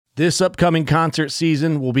This upcoming concert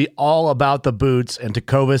season will be all about the boots, and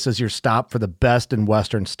Tecovas is your stop for the best in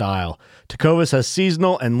Western style. Tecovas has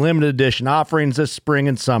seasonal and limited edition offerings this spring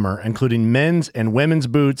and summer, including men's and women's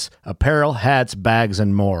boots, apparel, hats, bags,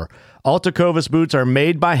 and more. All Tecovas boots are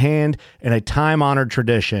made by hand in a time-honored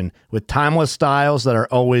tradition with timeless styles that are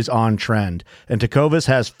always on trend. And Tecovas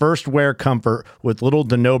has first wear comfort with little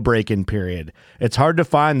to no break-in period. It's hard to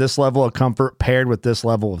find this level of comfort paired with this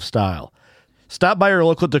level of style. Stop by your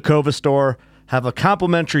local Tecovas store, have a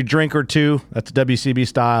complimentary drink or two, that's WCB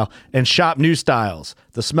style, and shop new styles.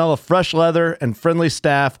 The smell of fresh leather and friendly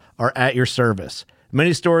staff are at your service.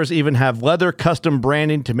 Many stores even have leather custom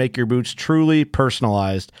branding to make your boots truly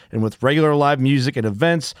personalized. And with regular live music and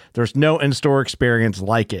events, there's no in-store experience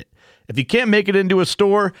like it. If you can't make it into a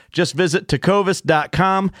store, just visit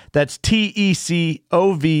tecovas.com. That's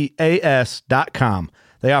TECOVAS.com.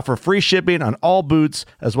 They offer free shipping on all boots,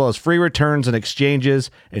 as well as free returns and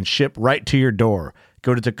exchanges, and ship right to your door.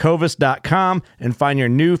 Go to tecovas.com and find your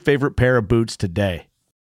new favorite pair of boots today.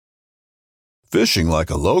 Fishing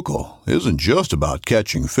like a local isn't just about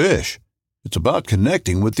catching fish. It's about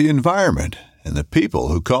connecting with the environment and the people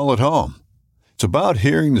who call it home. It's about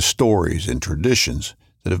hearing the stories and traditions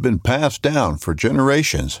that have been passed down for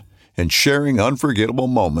generations and sharing unforgettable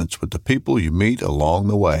moments with the people you meet along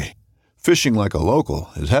the way. Fishing like a local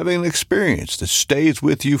is having an experience that stays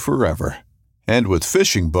with you forever. And with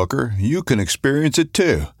Fishing Booker, you can experience it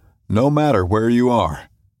too, no matter where you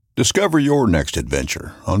are. Discover your next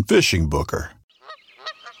adventure on Fishing Booker.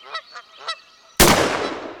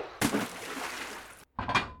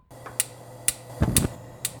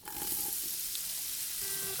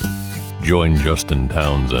 Join Justin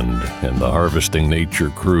Townsend and the Harvesting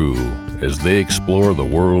Nature crew as they explore the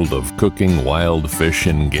world of cooking wild fish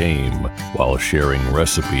and game while sharing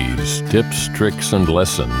recipes, tips, tricks, and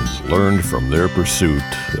lessons learned from their pursuit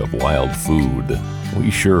of wild food.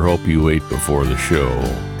 We sure hope you ate before the show,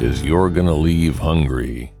 'cause you're gonna leave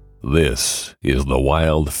hungry. This is the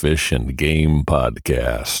Wild Fish and Game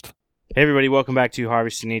Podcast. Hey everybody, welcome back to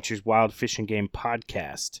Harvesting Nature's Wild Fish and Game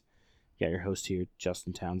Podcast. Got your host here,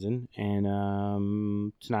 Justin Townsend, and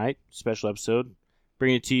tonight, special episode,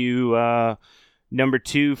 bringing it to you, number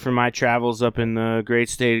 2 for my travels up in the great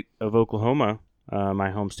state of Oklahoma,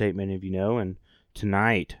 my home state, many of you know, and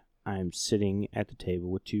tonight I'm sitting at the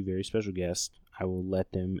table with 2 very special guests. I will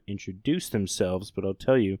let them introduce themselves, but I'll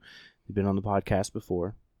tell you, they've been on the podcast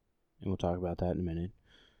before, and we'll talk about that in a minute,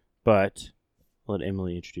 but I'll let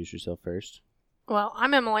Emily introduce herself first. Well,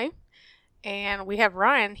 I'm Emily. And we have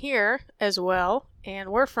Ryan here as well,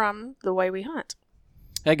 and we're from The Way We Hunt.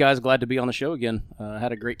 Hey guys, glad to be on the show again.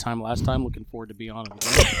 Had a great time last time. Looking forward to be on it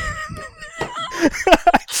again.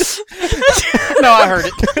 No, I heard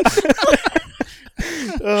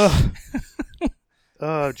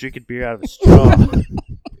it. Drinking beer out of a straw.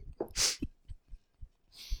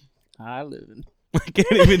 I live in. I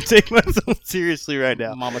can't even take myself seriously right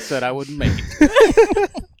now. Mama said I wouldn't make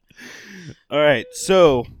it. All right,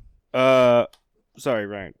 so... sorry,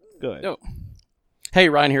 Ryan. Go ahead. No. Hey,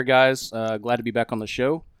 Ryan here, guys. Glad to be back on the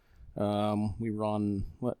show. We were on,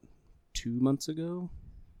 2 months ago?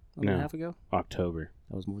 A and a half ago? October.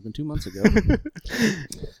 That was more than 2 months ago.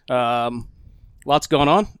 Lots going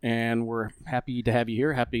on, and we're happy to have you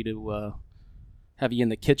here. Happy to have you in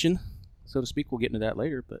the kitchen, so to speak. We'll get into that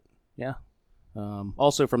later, but yeah.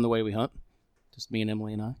 Also from The Way We Hunt. Just me and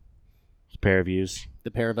Emily and I. It's a pair of yous.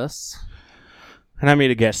 The pair of us. And I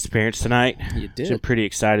made a guest appearance tonight. You did. Which I'm pretty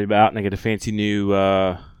excited about. And I got a fancy new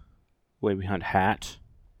Way We Hunt hat,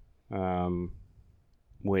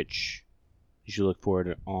 which you should look for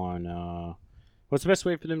it on. What's the best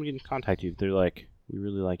way for them to get in contact with you if they're like, we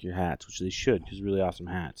really like your hats, which they should, because really awesome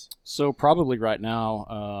hats. So probably right now,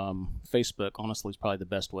 Facebook, honestly, is probably the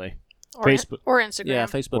best way. Or Facebook. Or Instagram. Yeah,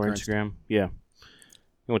 Facebook Or Instagram. Yeah.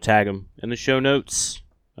 And we'll tag them in the show notes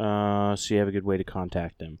so you have a good way to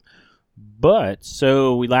contact them. But,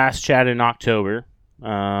 so we last chatted in October.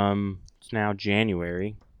 It's now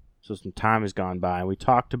January. So some time has gone by. We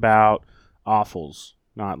talked about offals.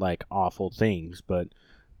 Not like awful things, but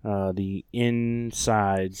the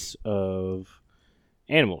insides of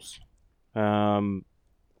animals. And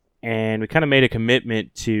we kind of made a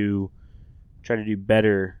commitment to try to do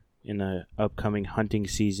better in the upcoming hunting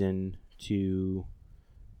season to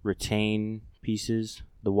retain pieces.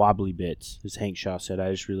 The wobbly bits, as Hank Shaw said.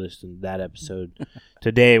 I just re-listened to that episode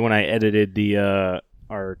today when I edited the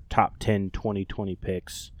our top 10 2020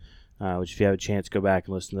 picks, which if you have a chance, go back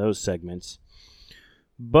and listen to those segments.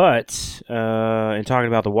 But in talking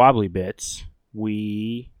about the wobbly bits,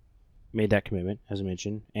 we made that commitment, as I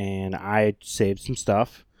mentioned, and I saved some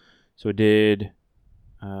stuff. So I did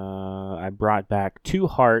I brought back 2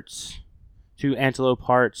 hearts, 2 antelope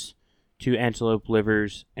hearts, 2 antelope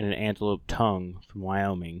livers, and an antelope tongue from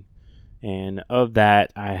Wyoming. And of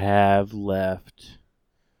that, I have left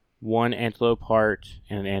 1 antelope heart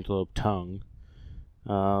and an antelope tongue.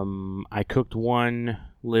 I cooked 1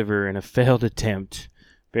 liver in a failed attempt,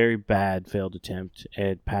 very bad failed attempt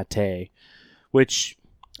at pate, which,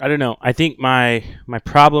 I don't know. I think my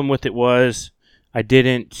problem with it was I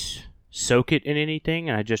didn't soak it in anything,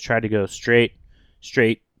 and I just tried to go straight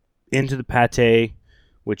into the pate,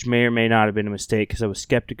 which may or may not have been a mistake because I was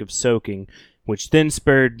skeptic of soaking, which then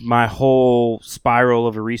spurred my whole spiral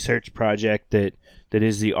of a research project that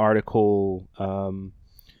is the article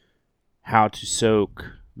How to Soak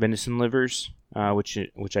Venison Livers,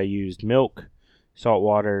 which I used milk, salt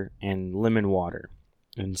water, and lemon water.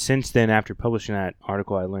 And since then, after publishing that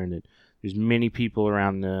article, I learned that there's many people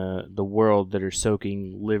around the world that are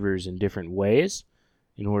soaking livers in different ways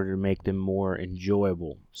in order to make them more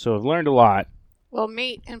enjoyable. So I've learned a lot. Well,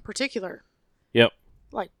 meat in particular. Yep.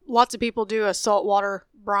 Like, lots of people do a saltwater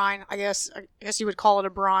brine, I guess you would call it a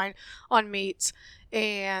brine, on meats.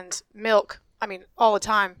 And milk, I mean, all the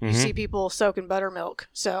time you see people soaking buttermilk.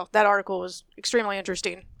 So that article was extremely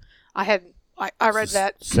interesting. I read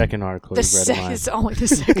that. Second article you've read of mine. It's only the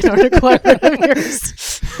second article I read of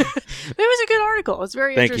yours. It was a good article. It was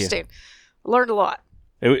very interesting. Learned a lot.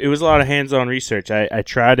 It was a lot of hands-on research. I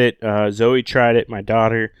tried it. Zoe tried it, my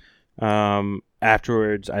daughter.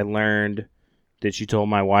 Afterwards, I learned that she told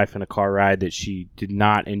my wife in a car ride that she did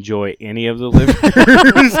not enjoy any of the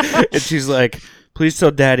livers. And she's like, please tell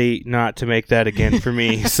Daddy not to make that again for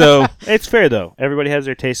me. So it's fair, though. Everybody has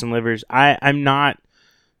their taste in livers. I'm not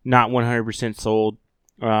 100% sold.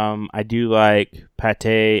 I do like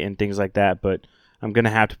pate and things like that, but I'm going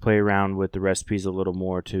to have to play around with the recipes a little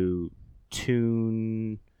more to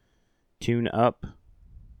tune up.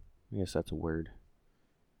 I guess that's a word.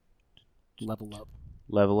 Level up.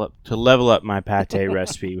 To level up my pate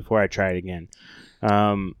recipe before I try it again.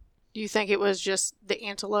 Do you think it was just the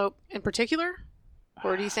antelope in particular?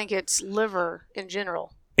 Or do you think it's liver in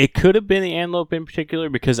general? It could have been the antelope in particular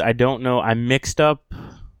because I don't know. I mixed up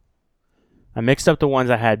the ones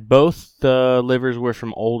I had. Both the livers were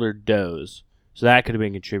from older does. So that could have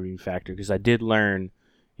been a contributing factor because I did learn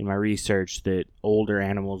in my research that older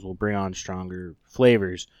animals will bring on stronger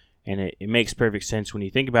flavors. And it makes perfect sense when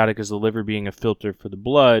you think about it because the liver being a filter for the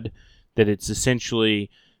blood, that it's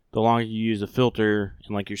essentially the longer you use a filter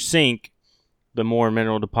in like your sink, the more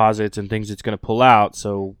mineral deposits and things it's going to pull out.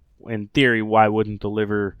 So in theory, why wouldn't the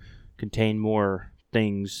liver contain more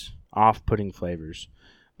things, off-putting flavors?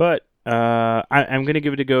 But I'm going to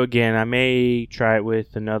give it a go again. I may try it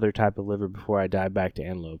with another type of liver before I dive back to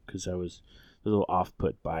antelope because I was a little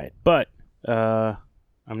off-put by it. But I'm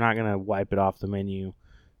not going to wipe it off the menu.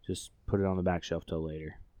 Just put it on the back shelf till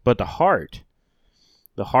later. But the heart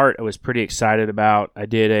I was pretty excited about. I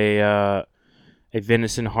did a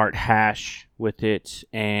venison heart hash with it,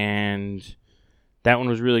 and that one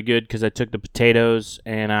was really good because I took the potatoes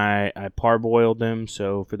and I parboiled them.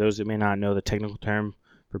 So for those that may not know the technical term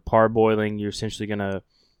for parboiling, you're essentially going to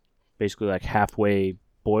basically like halfway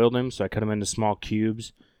boil them. So I cut them into small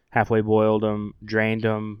cubes, halfway boiled them, drained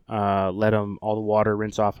them, let them, all the water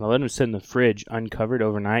rinse off, and I let them sit in the fridge uncovered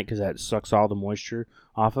overnight because that sucks all the moisture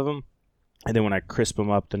off of them. And then when I crisp them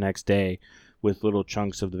up the next day with little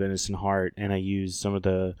chunks of the venison heart, and I use some of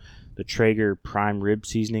the Traeger prime rib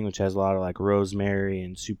seasoning, which has a lot of like rosemary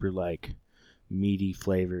and super like meaty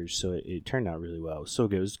flavors. So it turned out really well. It was so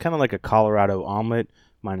good. It was kind of like a Colorado omelet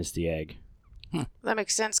minus the egg. That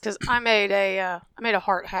makes sense because I made a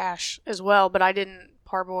heart hash as well, but I didn't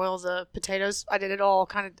parboil the potatoes. I did it all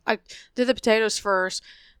I did the potatoes first,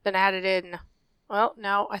 then added in, well,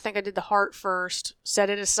 no, I think I did the heart first, set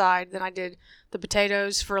it aside, then I did the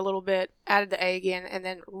potatoes for a little bit, added the egg in, and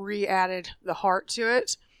then re-added the heart to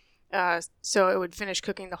it. So it would finish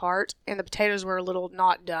cooking the heart, and the potatoes were a little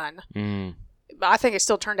not done. But I think it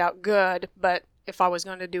still turned out good, but if I was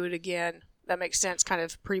going to do it again, that makes sense, kind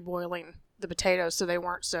of pre-boiling the potatoes so they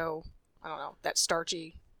weren't so, I don't know, that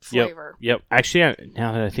starchy flavor. Yep. Actually,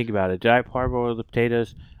 now that I think about it, did I parboil the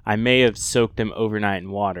potatoes? I may have soaked them overnight in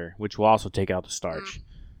water, which will also take out the starch.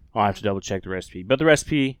 I'll have to double check the recipe. But the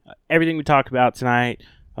recipe, everything we talked about tonight,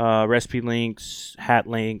 recipe links, hat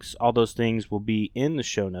links, all those things will be in the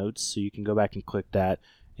show notes, so you can go back and click that.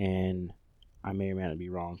 And I may or may not be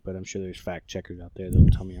wrong, but I'm sure there's fact checkers out there that will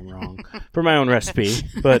tell me I'm wrong for my own recipe,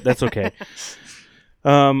 but that's okay.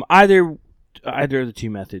 Either of the two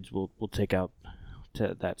methods will take out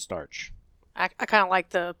that starch. I kind of like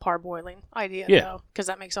the parboiling idea, though, because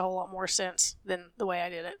that makes a whole lot more sense than the way I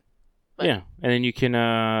did it. But, yeah, and then you can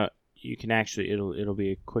actually it'll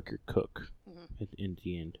be a quicker cook in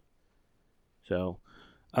the end. So,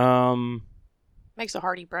 makes a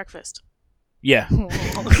hearty breakfast. yeah. Oh,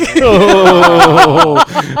 wow.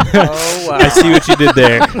 I see what you did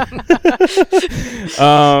there.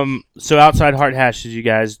 So outside Heart Hash, did you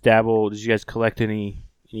guys dabble? Did you guys collect any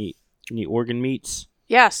organ meats?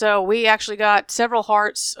 Yeah, so we actually got several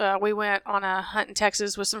hearts. We went on a hunt in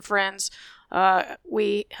Texas with some friends.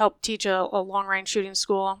 We helped teach a long-range shooting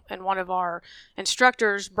school, and one of our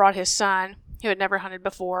instructors brought his son, who had never hunted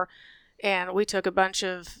before, and we took a bunch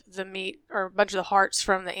of the meat, or a bunch of the hearts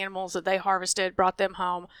from the animals that they harvested, brought them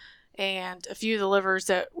home, and a few of the livers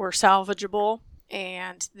that were salvageable,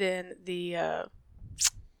 and then the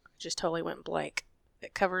just totally went blank.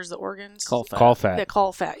 It covers the organs. Caul fat. Caul fat. The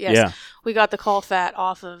caul fat, yes. Yeah. We got the caul fat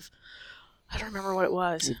off of, I don't remember what it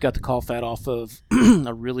was. We've got the caul fat off of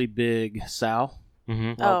a really big sow.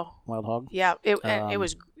 Mm-hmm. Wild hog. Yeah, it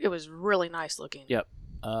was really nice looking. Yep.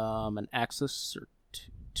 An axis or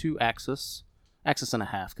two axis and a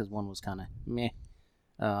half, because one was kind of meh.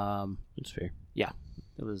 That's fair. Yeah,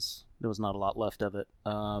 there was not a lot left of it.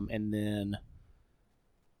 And then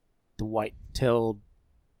the white-tailed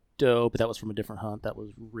doe, but that was from a different hunt. That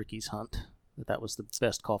was Ricky's hunt. That was the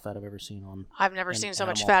best caul fat I've ever seen on. I've never seen so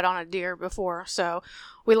much animal. fat on a deer before. So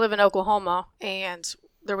we live in Oklahoma, and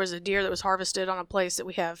there was a deer that was harvested on a place that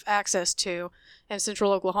we have access to in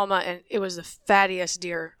central Oklahoma, and it was the fattiest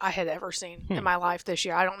deer I had ever seen in my life this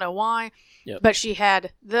year. I don't know why, but she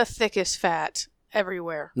had the thickest fat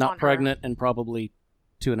everywhere. Not on pregnant, and probably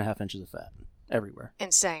 2.5 inches of fat everywhere. her.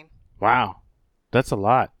 Insane. Wow, that's a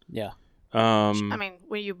lot. Yeah. I mean,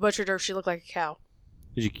 when you butchered her, she looked like a cow.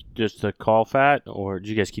 Did you just the caul fat, or did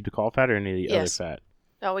you guys keep the caul fat, or any of the Yes. other fat?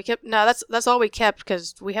 No, that's all we kept,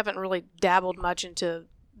 because we haven't really dabbled much into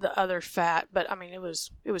the other fat. But I mean, it was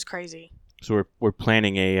crazy. So we're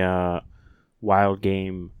planning a wild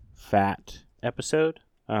game fat episode.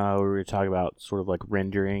 Where we're going to talk about sort of like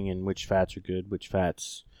rendering and which fats are good, which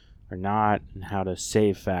fats are not, and how to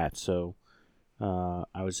save fat. So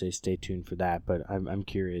I would say stay tuned for that. But I'm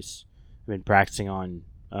curious. I've been practicing on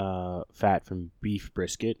fat from beef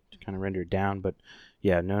brisket to kind of render it down, but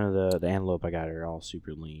yeah, none of the antelope I got are all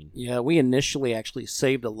super lean. Yeah, we initially actually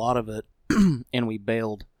saved a lot of it, and we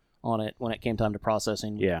bailed on it when it came time to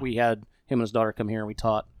processing. Yeah. We had him and his daughter come here, and we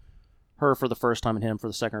taught her for the first time and him for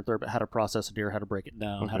the second or third, but how to process a deer, how to break it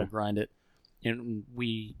down, how to grind it. And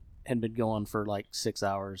we had been going for like 6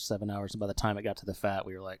 hours, 7 hours, and by the time it got to the fat,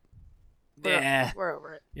 we were like, We're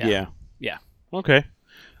over it. Yeah. Okay.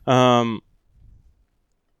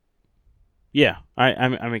 Yeah,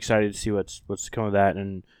 I'm excited to see what's to come of that,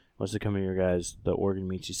 and what's to come of your guys, the organ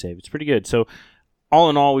meats you save. It's pretty good. So all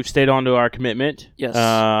in all, we've stayed on to our commitment. Yes.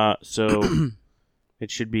 So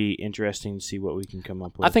it should be interesting to see what we can come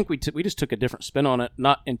up with. I think we just took a different spin on it,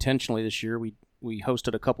 not intentionally this year. We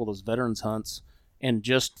hosted a couple of those veterans hunts, and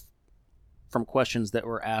just from questions that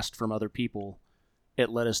were asked from other people, it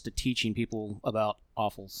led us to teaching people about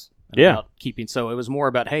offals. And about keeping. So it was more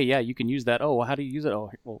about, hey, yeah, you can use that. Oh, well, how do you use it? Oh,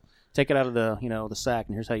 well, take it out of the the sack,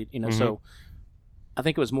 and here's how you So I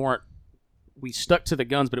think it was more, we stuck to the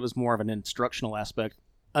guns, but it was more of an instructional aspect,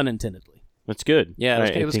 unintendedly. That's good. Yeah,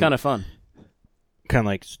 it was kind of fun. Kind of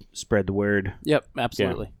like spread the word. Yep,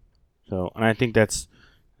 absolutely. Yeah. So, and I think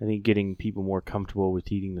getting people more comfortable with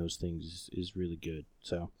eating those things is really good.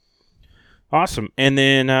 So, awesome. And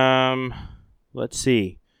then let's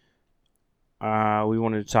see. We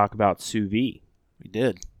wanted to talk about Sous Vide. We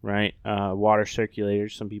did. Right? Water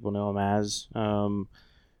circulators, some people know them as.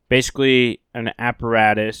 Basically an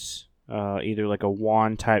apparatus, either like a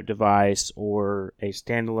wand-type device or a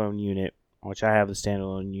standalone unit, which I have the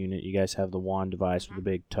standalone unit. You guys have the wand device with the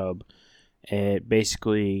big tub. It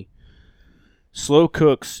basically slow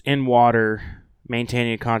cooks in water,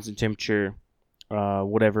 maintaining a constant temperature,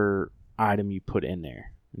 whatever item you put in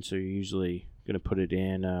there. And so you're usually going to put it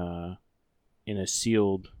in a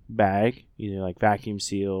sealed bag, either like vacuum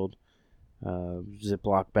sealed,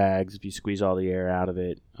 Ziploc bags if you squeeze all the air out of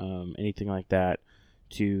it, anything like that,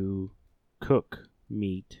 to cook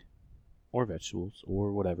meat or vegetables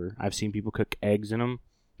or whatever. I've seen people cook eggs in them.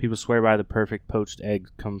 People swear by the perfect poached egg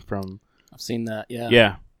comes from. I've seen that, yeah.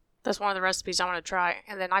 Yeah. That's one of the recipes I want to try.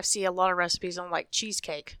 And then I see a lot of recipes on like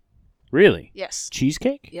cheesecake. Really? Yes.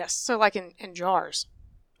 Cheesecake? Yes. So like in jars.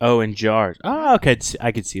 Oh, in jars. Oh, okay.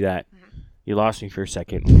 I could see that. You lost me for a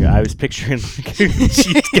second. I was picturing like a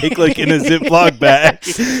cheesecake like in a Ziploc bag,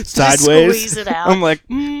 sideways. Squeeze it out. I'm like,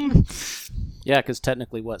 Yeah, because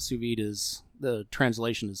technically what sous vide is, the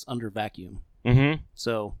translation is under vacuum. Mm-hmm.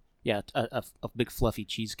 So Yeah, a big fluffy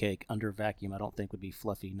cheesecake under vacuum I don't think would be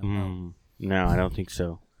fluffy. No. No, I don't think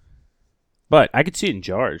so. But I could see it in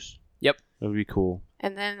jars. Yep. That would be cool.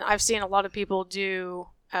 And then I've seen a lot of people do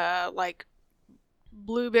like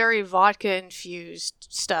blueberry vodka infused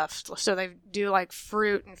stuff. So they do like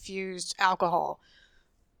fruit infused alcohol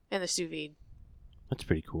in the sous vide. That's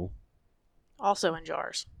pretty cool. Also in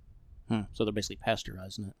jars. So they're basically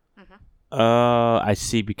pasteurizing it. I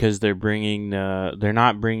see, because they're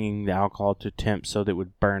not bringing the alcohol to temp so that it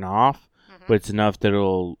would burn off, but it's enough that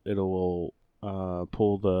it'll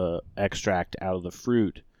pull the extract out of the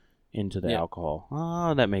fruit into the alcohol.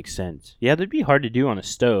 Oh, that makes sense. Yeah, that'd be hard to do on a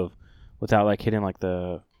stove without like hitting like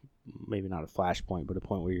maybe not a flash point, but a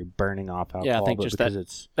point where you're burning off alcohol. Yeah, I think just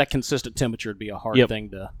that consistent temperature would be a hard thing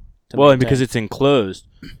to well, maintain. and because it's enclosed.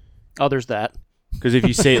 Oh, there's that. Because if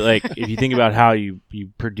you say, like, if you think about how you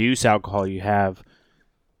produce alcohol, you have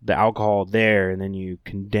the alcohol there, and then you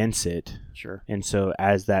condense it. Sure. And so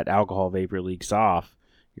as that alcohol vapor leaks off,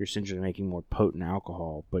 you're essentially making more potent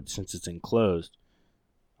alcohol. But since it's enclosed,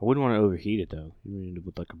 I wouldn't want to overheat it, though. You would end up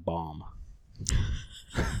with, like, a bomb.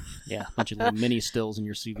 Yeah, a bunch of little mini stills in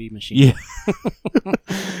your sous vide machine.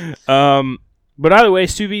 Yeah. But either way,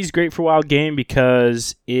 sous vide is great for wild game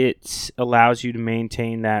because it allows you to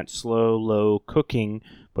maintain that slow, low cooking,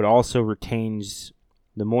 but also retains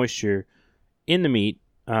the moisture in the meat,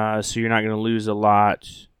 so you're not going to lose a lot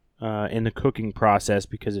in the cooking process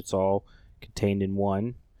because it's all contained in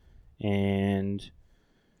one. And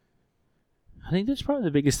I think that's probably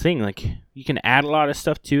the biggest thing. Like, you can add a lot of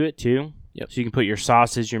stuff to it too. Yep. So you can put your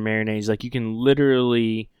sauces, your marinades. Like, you can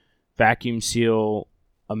literally vacuum seal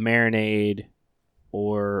a marinade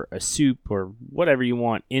or a soup or whatever you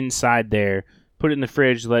want inside there, put it in the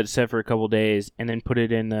fridge, let it set for a couple days, and then put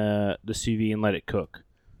it in the sous vide and let it cook.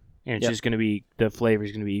 And it's just going to be, the flavor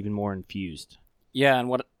is going to be even more infused. Yeah, and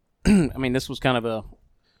what I mean, this was kind of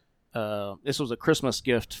this was a Christmas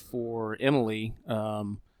gift for Emily,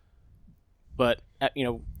 but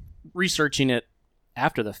researching it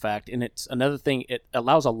after the fact, and it's another thing. It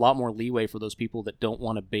allows a lot more leeway for those people that don't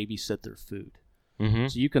want to babysit their food. Mm-hmm.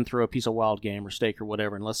 So you can throw a piece of wild game or steak or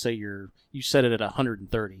whatever, and let's say you set it at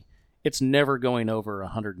 130. It's never going over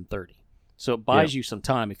 130. So it buys you some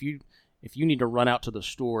time. If you need to run out to the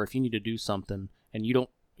store, if you need to do something, and you're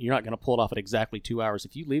not going to pull it off at exactly 2 hours.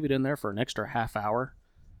 If you leave it in there for an extra half hour,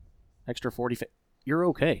 extra 40, you're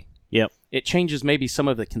okay. Yep. It changes maybe some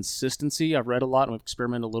of the consistency. I've read a lot and we've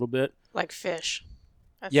experimented a little bit. Like fish.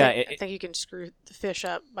 I think you can screw the fish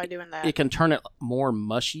up by doing that. It can turn it more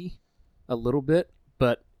mushy a little bit,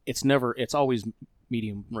 but it's always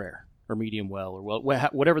medium rare or medium well or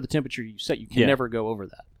whatever the temperature you set. You can never go over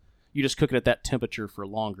that. You just cook it at that temperature for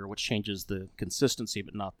longer, which changes the consistency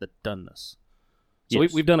but not the doneness. So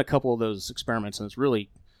we've done a couple of those experiments, and it's really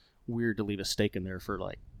weird to leave a steak in there for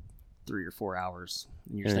like 3 or 4 hours,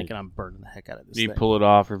 and you're just thinking, I'm burning the heck out of this thing. You pull it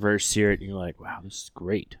off, reverse sear it, and you're like, wow, this is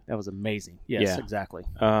great. That was amazing. Yes, exactly.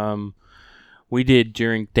 We did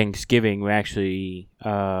during Thanksgiving, we actually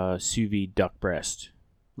sous vide duck breast.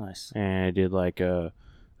 Nice. And I did like a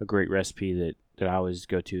great recipe that I always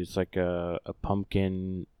go to. It's like a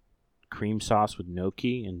pumpkin cream sauce with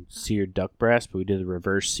gnocchi and seared duck breast, but we did the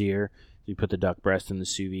reverse sear. You put the duck breast in the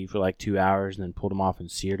sous vide for like 2 hours and then pulled them off and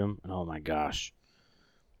seared them. And oh my gosh,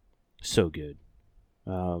 so good.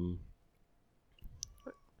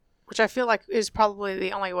 Which I feel like is probably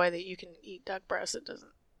the only way that you can eat duck breast.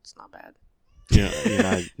 It's not bad. Yeah,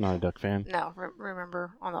 you're not a duck fan? No,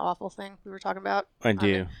 remember on the awful thing we were talking about? I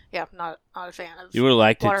do. Not a fan of. You would have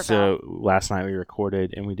liked it. waterfowl. So last night we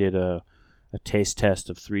recorded and we did a taste test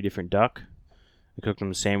of 3 different duck. I cooked them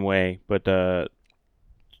the same way, but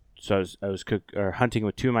so I was hunting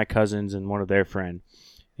with 2 of my cousins and one of their friend,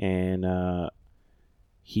 and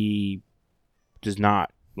he does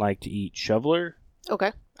not like to eat shoveler.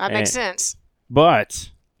 Okay, that makes sense.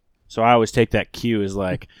 But so I always take that cue as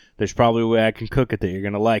like, there's probably a way I can cook it that you're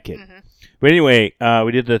gonna like it. Mm-hmm. But anyway,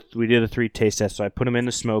 we did the 3 taste tests. So I put them in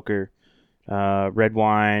the smoker, red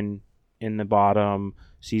wine in the bottom,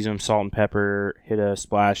 season them salt and pepper, hit a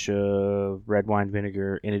splash of red wine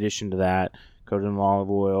vinegar. In addition to that, coated them in olive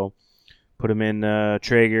oil, put them in the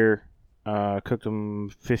Traeger, cooked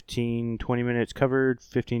them 15-20 minutes covered,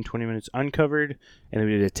 15-20 minutes uncovered, and then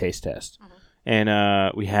we did a taste test. Mm-hmm.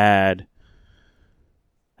 And we had,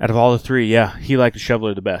 out of all the 3, he liked the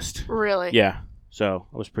shoveler the best. Really? Yeah. So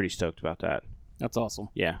I was pretty stoked about that. That's awesome.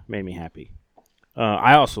 Yeah, made me happy.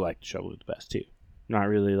 I also like the shoveler the best too. Not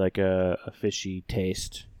really like a fishy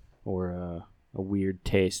taste or a weird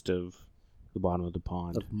taste of the bottom of the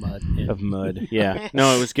pond. Of mud. Of mud. Yeah.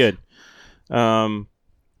 No, it was good.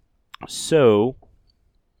 So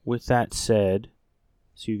with that said,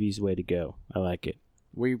 sous vide's the way to go. I like it.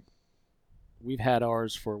 We've had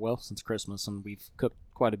ours since Christmas, and we've cooked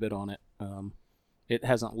quite a bit on it. It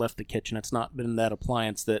hasn't left the kitchen. It's not been that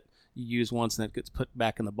appliance that you use once and it gets put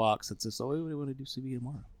back in the box. It's just, what do we want to do sous vide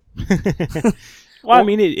tomorrow? Well, I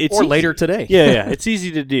mean, it's or easy. later today. Yeah, it's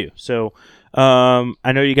easy to do. So,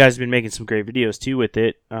 I know you guys have been making some great videos too with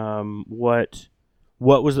it.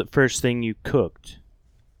 What was the first thing you cooked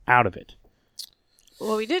out of it?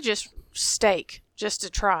 Well, we did just steak, just to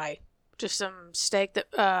try. Just some steak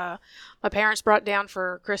that my parents brought down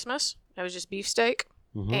for Christmas. It was just beef steak.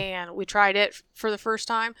 Mm-hmm. And we tried it for the first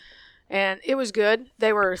time, and it was good.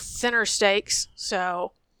 They were thinner steaks,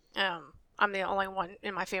 so I'm the only one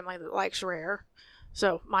in my family that likes rare.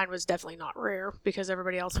 So mine was definitely not rare because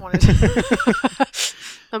everybody else wanted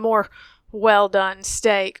a more well-done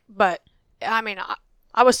steak. But, I mean,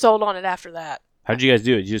 I was sold on it after that. How did you guys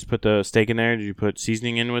do it? Did you just put the steak in there? Did you put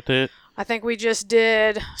seasoning in with it? I think we just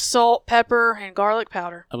did salt, pepper, and garlic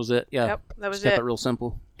powder. That was it. Yeah. Yep, that was Just kept it. it real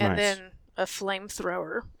simple. And Nice. then a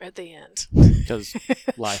flamethrower at the end. Because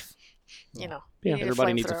life. You know, Yeah. you need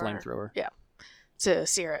Everybody needs a flamethrower. to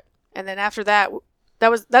sear it. And then after that,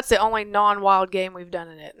 that's the only non-wild game we've done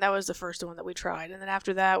in it. That was the first one that we tried. And then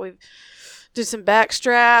after that, we did some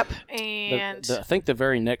backstrap and I think the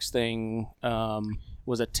very next thing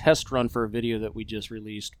was a test run for a video that we just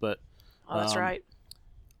released. But oh, that's right.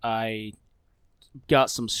 I got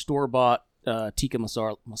some store-bought tikka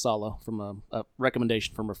masala from a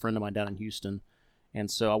recommendation from a friend of mine down in Houston. And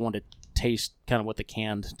so I wanted to taste kind of what the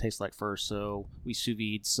canned tastes like first. So we sous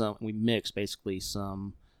vide we mixed basically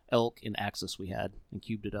some elk and axis we had and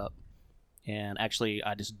cubed it up. And actually,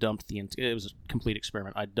 I just dumped it was a complete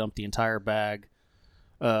experiment. I dumped the entire bag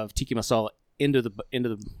of tikka masala into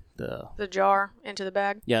The jar into the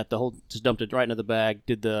bag. yeah, just dumped it right into the bag.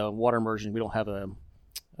 Did the water immersion. We don't have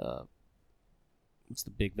what's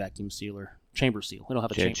the big vacuum sealer? Chamber seal. We don't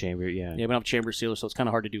have a Chamber, yeah. Yeah, we don't have a chamber sealer, so it's kind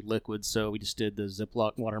of hard to do liquids. So we just did the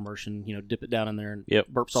Ziploc water immersion. Dip it down in there and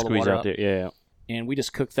burps all the Squeeze water out out. there, yeah. And we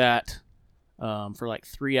just cooked that for like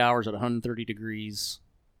 3 hours at 130 degrees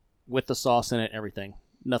with the sauce in it and everything.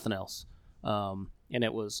 Nothing else. And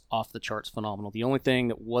it was off the charts phenomenal. The only thing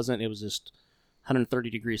that wasn't, it was just 130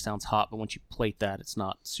 degrees sounds hot, but once you plate that, it's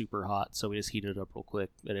not super hot. So we just heated it up real quick,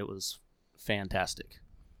 but it was fantastic.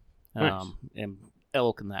 Nice. And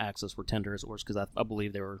elk and the axis were tender as it was because I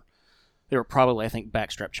believe they were probably, I think,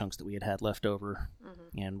 backstrap chunks that we had left over,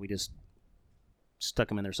 and we just stuck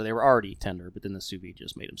them in there. So they were already tender, but then the sous vide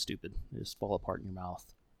just made them stupid. They just fall apart in your mouth.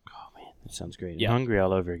 Oh, man, that sounds great. Yeah. I'm hungry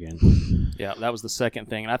all over again. Yeah, that was the second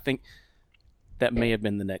thing, and I think that may have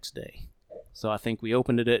been the next day. So I think we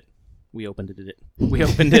opened it,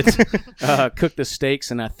 cooked the steaks,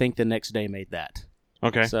 and I think the next day made that.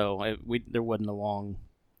 Okay. So there wasn't a long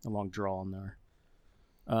draw in there.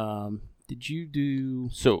 Did you do?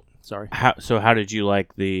 So Sorry. how did you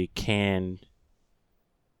like the canned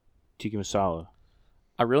tikka masala?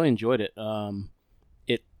 I really enjoyed it.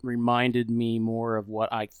 It reminded me more of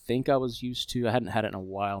what I think I was used to. I hadn't had it in a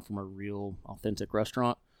while from a real authentic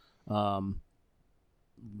restaurant.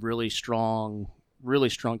 Really strong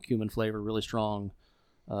cumin flavor, really strong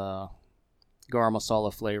garam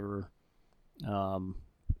masala flavor.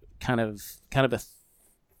 Kind of a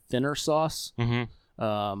thinner sauce.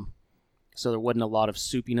 Mm-hmm. So there wasn't a lot of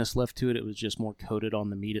soupiness left to it. It was just more coated on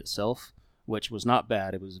the meat itself, which was not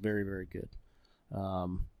bad. It was very, very good.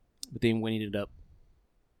 But then we ended up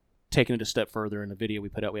taking it a step further. In the video we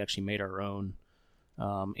put out, we actually made our own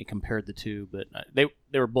and compared the two. But they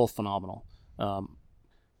were both phenomenal.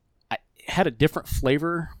 I had a different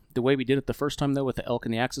flavor the way we did it the first time, though, with the elk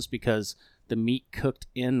and the axis, because the meat cooked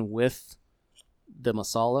in with the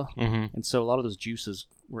masala. Mm-hmm. And so a lot of those juices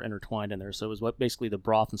were intertwined in there. So it was basically the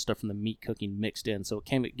broth and stuff from the meat cooking mixed in. So it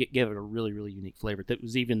gave it a really, really unique flavor that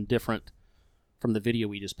was even different from the video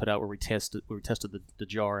we just put out where we tested the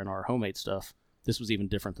jar and our homemade stuff. This was even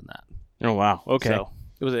different than that. Oh, wow. Okay. So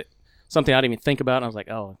it was something I didn't even think about. And I was like,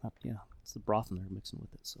 oh, yeah, it's the broth in there mixing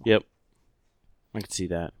with it. So Yep. I could see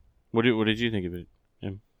that. What did you think of it,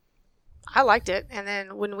 Em? I liked it. And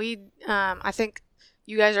then when I think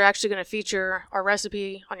you guys are actually going to feature our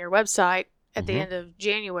recipe on your website at the end of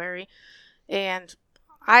January. And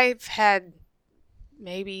I've had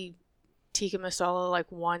maybe tikka masala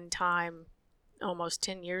like one time almost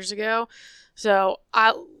 10 years ago. So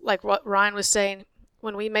I like what Ryan was saying,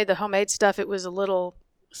 when we made the homemade stuff, it was a little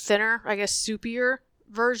thinner, I guess soupier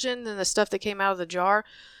version than the stuff that came out of the jar.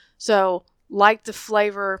 So like the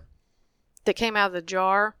flavor that came out of the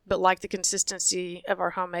jar, but like the consistency of our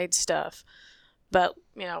homemade stuff. But,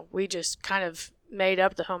 we just kind of made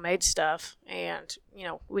up the homemade stuff, and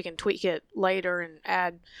we can tweak it later and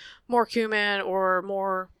add more cumin or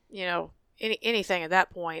more anything at that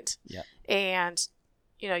point. Yeah. And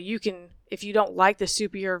you can, if you don't like the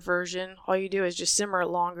soupier version, all you do is just simmer it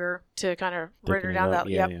longer to kind of render down that.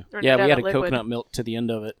 We added coconut milk to the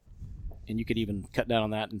end of it, and you could even cut down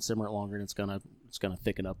on that and simmer it longer, and it's gonna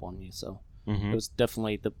thicken up on you. So it was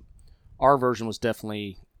definitely our version was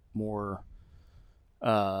definitely more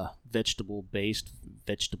vegetable-y.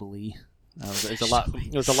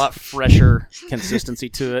 It was a lot fresher consistency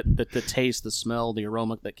to it. The taste, the smell, the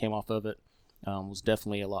aroma that came off of it was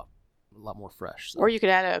definitely a lot more fresh. So. Or you could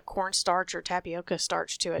add a cornstarch or tapioca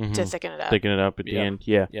starch to it to thicken it up. Thicken it up at the end.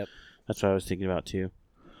 Yeah. Yep. That's what I was thinking about too.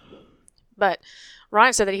 But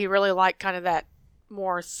Ryan said that he really liked kind of that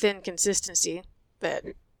more thin consistency that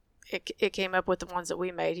it came up with the ones that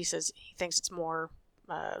we made. He says he thinks it's more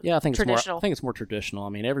I think traditional. I think it's more traditional. I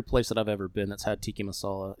mean, every place that I've ever been that's had tikka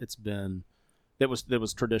masala, that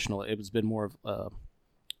was traditional. It was been more of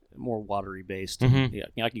more watery based. Yeah,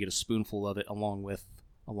 I could get a spoonful of it along with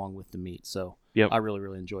the meat. So I really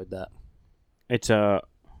really enjoyed that. It's kind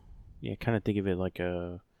of think of it like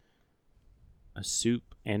a soup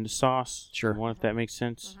and a sauce. Sure. One, if that makes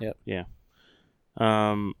sense. Yep. Yeah.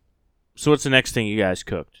 So what's the next thing you guys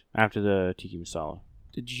cooked after the tikka masala?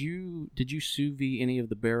 Did you sous vide any of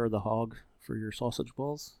the bear or the hog for your sausage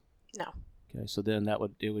balls? No. Okay, so then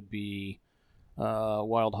it would be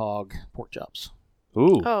wild hog pork chops.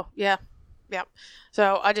 Ooh. Oh yeah.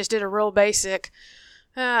 So I just did a real basic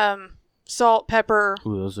salt, pepper.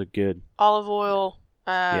 Ooh, those look good. Olive oil,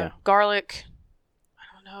 garlic. I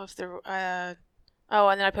don't know if there. And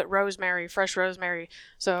then I put rosemary, fresh rosemary.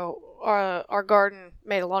 So our garden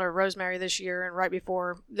made a lot of rosemary this year, and right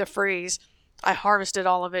before the freeze, I harvested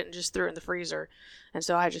all of it and just threw it in the freezer. And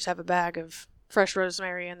so I just have a bag of fresh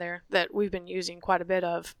rosemary in there that we've been using quite a bit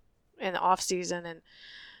of in the off season. And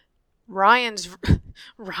Ryan's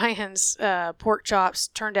pork chops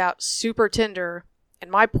turned out super tender,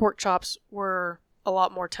 and my pork chops were a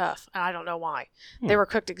lot more tough, and I don't know why. They were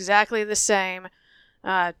cooked exactly the same,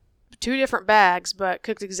 2 different bags, but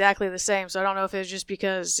cooked exactly the same. So I don't know if it was just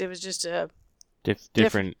because it was just a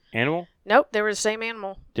different animal. Nope, they were the same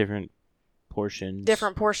animal. Different portions.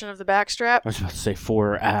 Different portion of the backstrap. I was about to say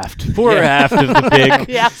fore or aft. Fore or aft of the pig.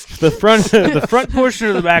 Yeah. The front portion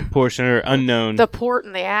or the back portion are unknown. The port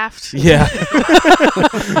and the aft. Yeah.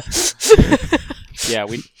 Yeah,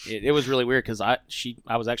 it was really weird because I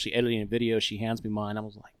was actually editing a video. She hands me mine. I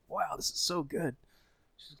was like, wow, this is so good.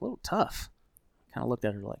 She's a little tough. Kind of looked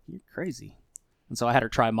at her like, you're crazy. And so I had her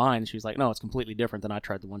try mine. She was like, no, it's completely different than I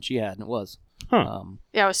tried the one she had, and it was. Huh.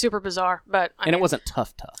 Yeah, it was super bizarre, but it wasn't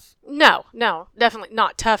tough. No, definitely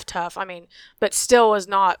not tough. I mean, but still was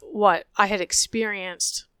not what I had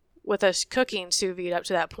experienced with us cooking sous vide up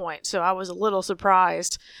to that point. So I was a little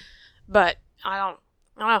surprised, but I don't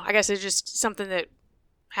know. I guess it's just something that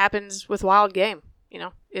happens with wild game,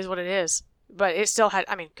 is what it is. But it still had,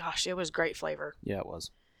 gosh, it was great flavor. Yeah, it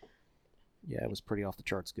was. Yeah, it was pretty off the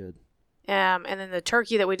charts good. And then the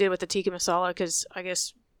turkey that we did with the tikka masala, because I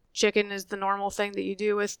guess chicken is the normal thing that you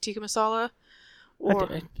do with tikka masala.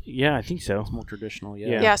 I think so. It's more traditional,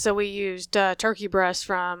 Yeah, so we used turkey breast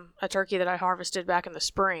from a turkey that I harvested back in the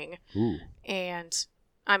spring. Ooh. And,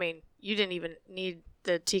 you didn't even need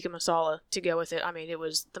the tikka masala to go with it. It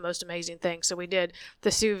was the most amazing thing. So we did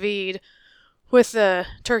the sous vide with the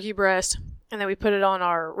turkey breast, and then we put it on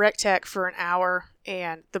our Rectech for an hour,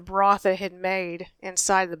 and the broth I had made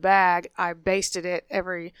inside the bag, I basted it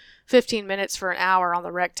every 15 minutes for an hour on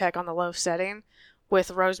the Rectech on the low setting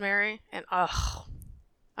with rosemary, and I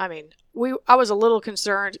was a little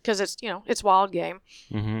concerned because it's wild game,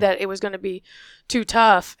 that it was going to be too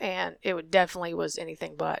tough, and it definitely was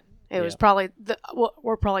anything but. It was probably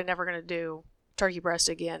we're probably never going to do turkey breast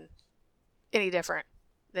again any different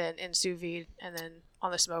than in sous vide and then on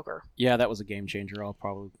the smoker. Yeah, that was a game changer.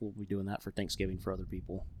 We'll be doing that for Thanksgiving for other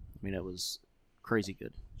people. It was crazy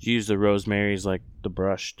good. Did you use the rosemary's like the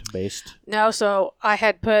brushed based? No, so I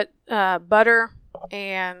had put butter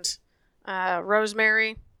and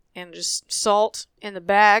rosemary and just salt in the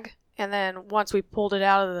bag, and then once we pulled it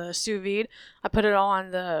out of the sous vide, I put it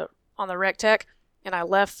on the Rectech, and I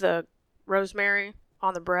left the rosemary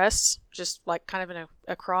on the breasts, just like kind of in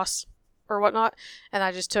a cross or whatnot, and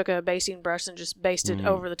I just took a basting brush and just basted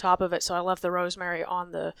over the top of it, so I left the rosemary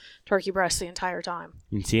on the turkey breast the entire time.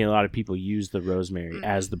 You can see a lot of people use the rosemary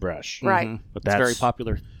as the brush. Right. Mm-hmm. But that's very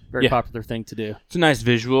popular. Very popular thing to do. It's a nice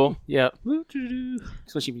visual. Yeah.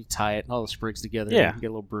 Especially if you tie it, all the sprigs together. Yeah. You get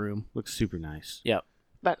a little broom. Looks super nice. Yeah.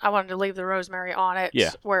 But I wanted to leave the rosemary on it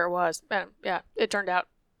where it was. And, it turned out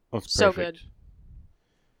That's so perfect. good.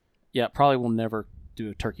 Yeah, probably will never do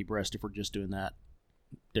a turkey breast if we're just doing that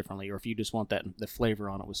differently, or if you just want that, the flavor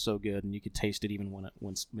on it was so good and you could taste it even when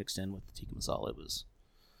it's mixed in with the tikka masala. It was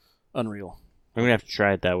unreal. I'm gonna have to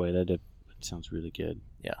try it that way. That sounds really good.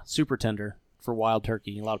 Yeah, super tender for wild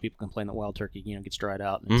turkey. A lot of people complain that wild turkey, gets dried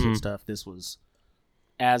out and and stuff. This was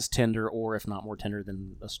as tender, or if not more tender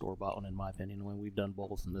than a store-bought one, in my opinion. When we've done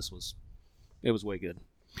both, and it was way good.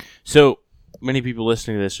 So many people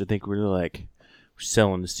listening to this would think we're like we're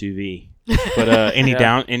selling the sous vide. But any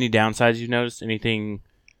downsides you've noticed? Anything?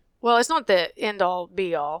 Well, it's not the end-all,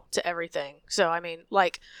 be-all to everything. So, I mean,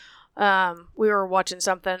 like, we were watching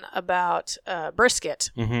something about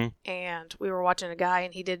brisket, and we were watching a guy,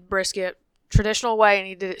 and he did brisket traditional way, and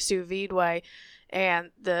he did it sous vide way,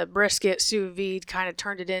 and the brisket sous vide kind of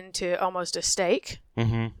turned it into almost a steak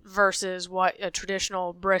versus what a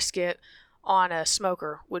traditional brisket on a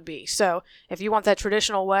smoker would be. So, if you want that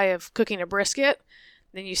traditional way of cooking a brisket,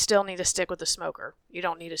 then you still need to stick with the smoker. You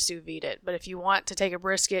don't need to sous vide it. But if you want to take a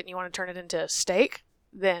brisket and you want to turn it into a steak,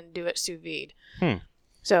 then do it sous vide.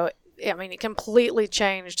 So, I mean, it completely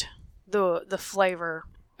changed the flavor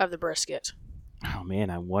of the brisket. Oh man,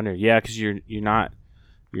 I wonder. Yeah, because you're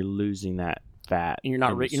losing that fat. And you're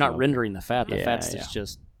not rendering the fat. The fat's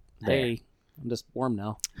just hey, I'm just warm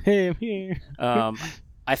now. Hey, I'm here.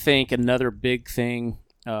 I think another big thing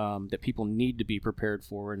that people need to be prepared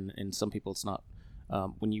for, and some people it's not.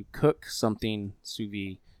 When you cook something sous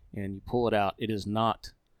vide and you pull it out, it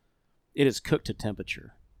is cooked to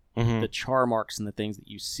temperature. The char marks and the things that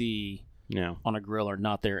you see on a grill are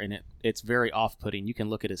not there, and it's very off-putting. You can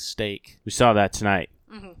look at a steak. We saw that tonight.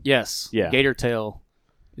 Yes. Yeah. Gator tail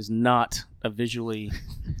is not a visually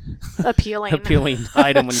appealing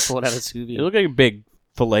item when you pull it out of sous vide. It looked like a big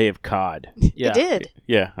fillet of cod. Yeah. It did.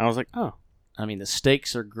 Yeah. I was like, oh. I mean, the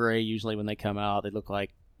steaks are gray usually when they come out. They look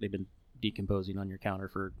like they've been decomposing on your counter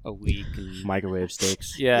for a week. And microwave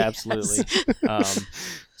steaks. Yeah, absolutely.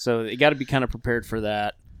 So you got to be kind of prepared for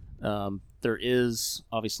that. There is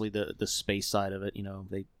obviously the space side of it.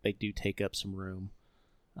 They do take up some room.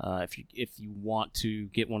 If you want to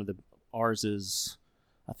get one of ours is,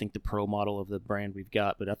 I think, the pro model of the brand we've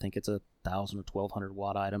got, but I think it's 1,000 or 1,200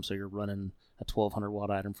 watt item. So you're running a 1,200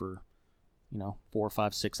 watt item for 4 or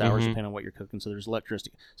 5, 6 hours depending on what you're cooking. So there's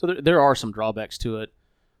electricity. So there are some drawbacks to it.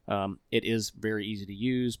 It is very easy to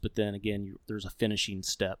use, but then again, there's a finishing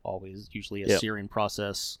step always, usually a searing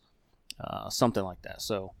process, something like that.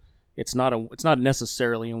 So it's not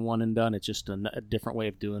necessarily a one and done. It's just a different way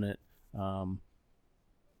of doing it.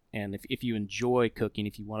 And if you enjoy cooking,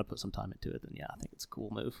 if you want to put some time into it, then I think it's a cool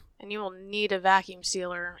move. And you will need a vacuum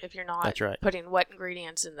sealer if you're not putting wet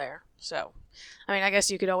ingredients in there. So, I mean, I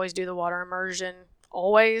guess you could always do the water immersion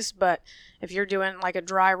always, but if you're doing like a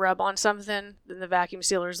dry rub on something, then the vacuum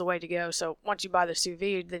sealer is the way to go. So once you buy the sous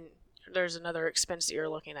vide, then there's another expense that you're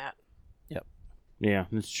looking at. Yep. Yeah,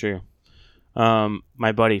 that's true.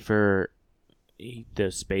 My buddy for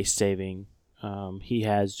the space saving, he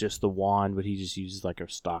has just the wand, but he just uses like a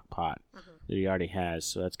stock pot that he already has.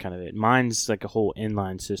 So that's kind of it. Mine's like a whole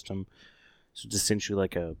inline system. So it's essentially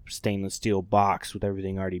like a stainless steel box with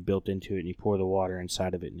everything already built into it, and you pour the water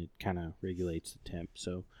inside of it, and it kind of regulates the temp.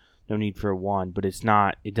 So no need for a wand, but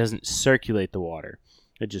it doesn't circulate the water.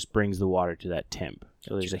 It just brings the water to that temp.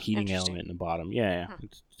 So there's a heating element in the bottom. Yeah,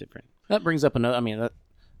 it's different. That brings up another,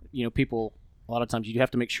 people, a lot of times you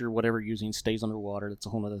have to make sure whatever you're using stays underwater. That's a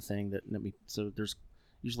whole other thing so there's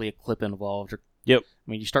usually a clip involved. Yep.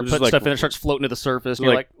 I mean, you start putting stuff in, it starts floating to the surface, and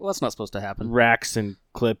you're like, well, that's not supposed to happen. Racks and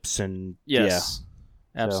clips and yes,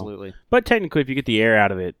 absolutely. So, but technically, if you get the air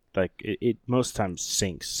out of it, like it most times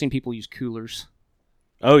sinks. Seen people use coolers.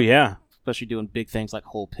 Oh yeah, especially doing big things like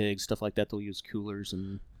whole pigs, stuff like that. They'll use coolers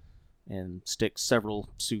and stick several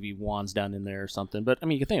sous vide wands down in there or something. But I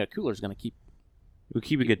mean, you can think a cooler is going to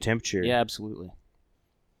keep a good temperature. Yeah, absolutely.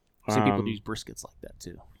 I've seen people use briskets like that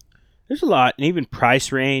too. There's a lot, and even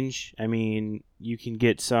price range. I mean, you can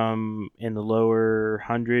get some in the lower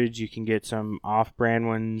hundreds. You can get some off-brand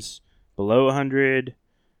ones below 100.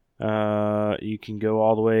 You can go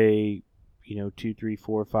all the way, $200, $300,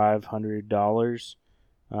 $400, $500.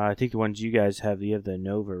 I think the ones you guys have, you have the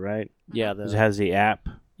Nova, right? Yeah, it has the app.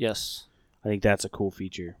 Yes, I think that's a cool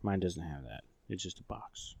feature. Mine doesn't have that. It's just a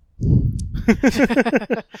box.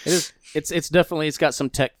 It is. It's definitely. It's got some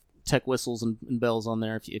tech whistles and bells on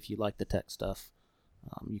there if you like the tech stuff.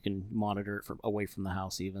 You can monitor it away from the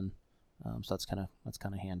house even. So that's kind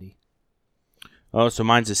of handy. Oh, so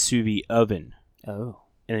mine's a sous vide oven. Oh.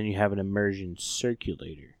 And then you have an immersion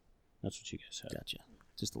circulator. That's what you guys have. Gotcha.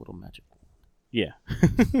 Just a little magic. Yeah.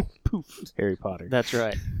 Poof. Harry Potter. That's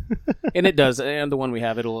right. And it does. And the one we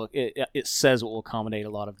have, it says it will accommodate a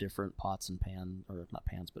lot of different pots and or not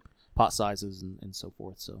pans, but pot sizes and so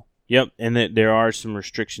forth. So. Yep, and there are some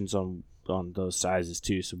restrictions on those sizes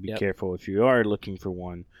too. So be careful if you are looking for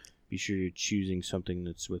one. Be sure you're choosing something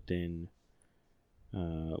that's within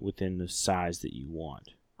the size that you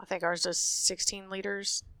want. I think ours is 16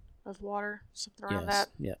 liters of water, something around that.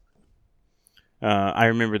 Yeah. I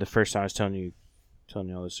remember the first time I was telling you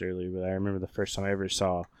all this earlier, but I remember the first time I ever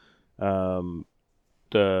saw a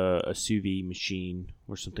sous vide machine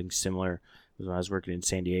or something similar was when I was working in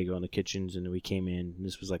San Diego in the kitchens, and we came in, and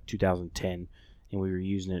this was like 2010, and we were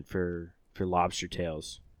using it for lobster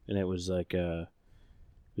tails, and it was like a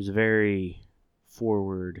very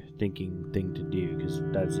forward thinking thing to do because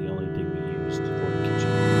that's the only thing we used for the kitchen.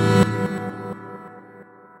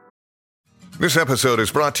 This episode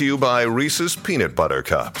is brought to you by Reese's Peanut Butter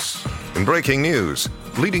Cups. In breaking news,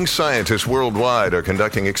 leading scientists worldwide are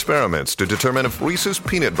conducting experiments to determine if Reese's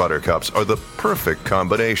Peanut Butter Cups are the perfect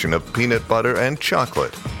combination of peanut butter and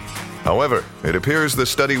chocolate. However, it appears the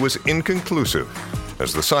study was inconclusive,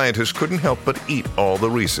 as the scientists couldn't help but eat all the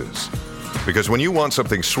Reese's. Because when you want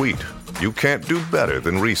something sweet, you can't do better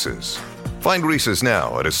than Reese's. Find Reese's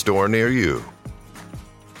now at a store near you.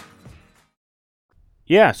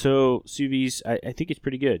 Yeah, so sous vide, I think it's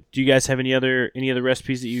pretty good. Do you guys have any other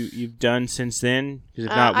recipes that you've done since then? 'Cause if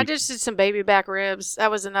not, I just did some baby back ribs.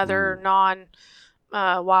 That was another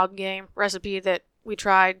non-wild game recipe that we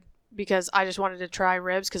tried because I just wanted to try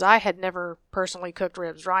ribs because I had never personally cooked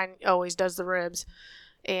ribs. Ryan always does the ribs,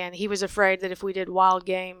 and he was afraid that if we did wild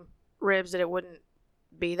game ribs that it wouldn't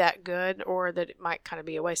be that good or that it might kind of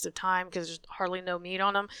be a waste of time because there's hardly no meat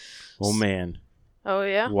on them. Oh, man. Oh,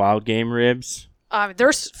 yeah? Wild game ribs?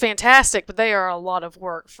 They're fantastic, but they are a lot of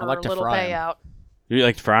work for a little payout. You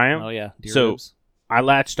like to fry them? Oh, yeah. Deer ribs. I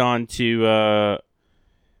latched on to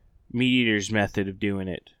Meat Eater's method of doing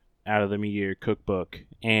it out of the Meat Eater cookbook.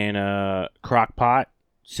 And crock pot,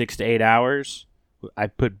 6 to 8 hours. I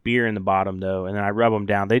put beer in the bottom, though, and then I rub them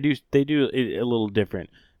down. They do it a little different.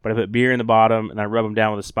 But I put beer in the bottom, and I rub them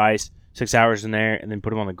down with a spice. 6 hours in there, and then put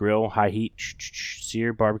them on the grill, high heat,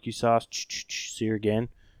 sear, barbecue sauce, sear again.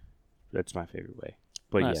 That's my favorite way.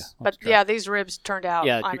 But nice. yeah. But yeah, these ribs turned out.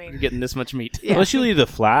 Yeah, I you're getting this much meat. Yeah. Unless you leave the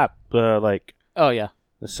flap, oh yeah,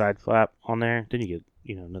 the side flap on there, then you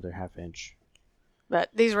get another half inch. But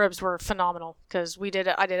these ribs were phenomenal because I did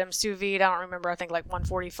them sous vide. I don't remember. I think like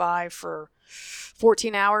 145 for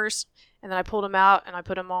 14 hours, and then I pulled them out and I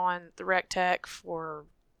put them on the Rec Tech for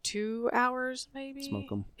 2 hours maybe. Smoke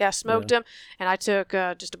them. Yeah, smoked them, and I took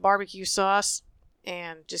just a barbecue sauce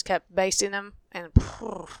and just kept basting them, and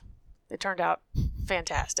they turned out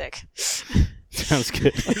fantastic. Sounds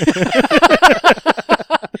good.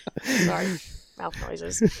 Sorry, mouth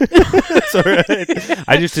noises. That's all right.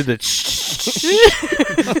 I just did the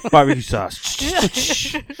barbecue sauce.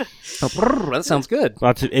 That sounds good.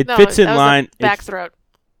 It fits in line. Back throat.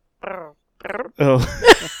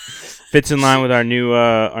 Fits in line with our new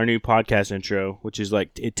podcast intro, which is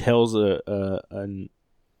like it tells a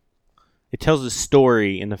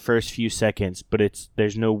story in the first few seconds, but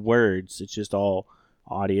there's no words. It's just all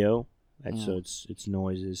audio, and so it's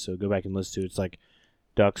noises. So go back and listen to it. It's like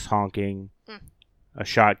ducks honking, a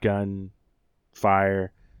shotgun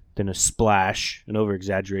fire, then a splash, an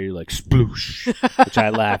over-exaggerated like sploosh, which I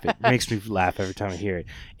laugh at. It makes me laugh every time I hear it.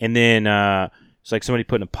 And then it's like somebody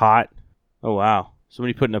putting a pot. Oh wow!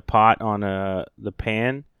 Somebody putting a pot on the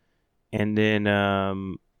pan, and then a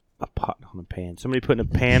pot on a pan. Somebody putting a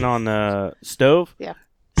pan on the stove. Yeah,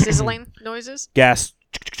 sizzling noises. Gas.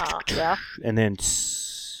 Yeah. And then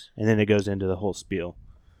it goes into the whole spiel.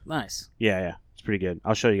 Nice. Yeah, it's pretty good.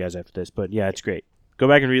 I'll show you guys after this, but yeah, it's great. Go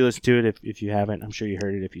back and re-listen to it if you haven't. I'm sure you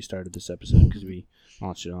heard it if you started this episode because we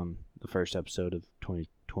launched it on the first episode of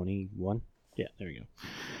 2021. Yeah, there we go.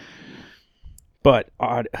 But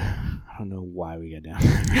I don't know why we got down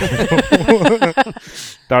there.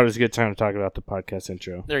 Thought it was a good time to talk about the podcast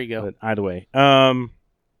intro. There you go. But either way.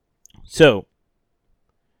 So,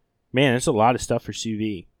 man, it's a lot of stuff for sous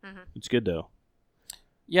vide. Mm-hmm. It's good, though.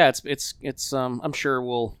 Yeah, it's I'm sure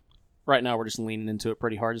right now we're just leaning into it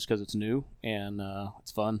pretty hard just because it's new and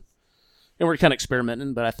it's fun. And we're kind of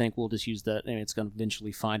experimenting, but I think we'll just use that, and it's going to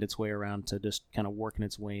eventually find its way around to just kind of working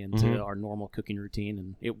its way into our normal cooking routine,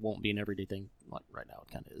 and it won't be an everyday thing like right now it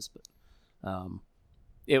kind of is, but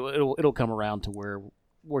it'll come around to where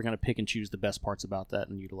we're going to pick and choose the best parts about that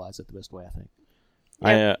and utilize it the best way, I think.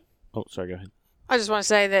 Yeah. Sorry, go ahead. I just want to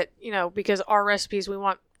say that, because our recipes, we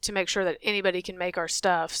want to make sure that anybody can make our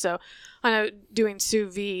stuff. So I know doing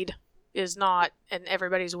sous vide, is not in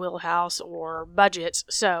everybody's wheelhouse or budgets.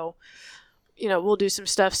 So, we'll do some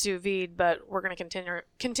stuff sous vide, but we're going to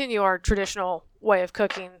continue our traditional way of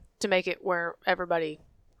cooking to make it where everybody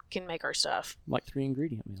can make our stuff. Like 3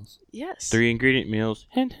 ingredient meals. Yes. 3 ingredient meals.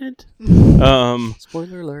 Hint, hint.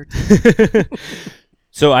 Spoiler alert.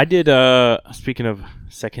 So I did, speaking of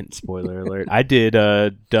second spoiler alert, I did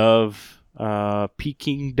Dove,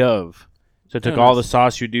 Peking Dove. So I took all the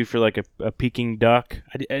sauce you do for like a Peking duck.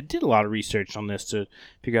 I did a lot of research on this to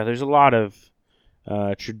figure out there's a lot of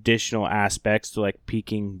traditional aspects to like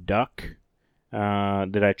Peking duck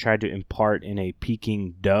that I tried to impart in a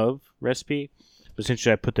Peking Dove recipe. But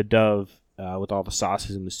essentially I put the Dove with all the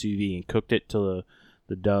sauces in the sous vide and cooked it till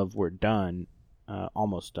the Dove were done,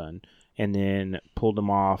 almost done. And then pulled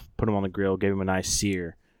them off, put them on the grill, gave them a nice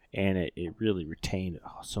sear, and it really retained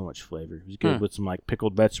so much flavor. It was good with some like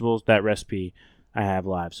pickled vegetables. That recipe I have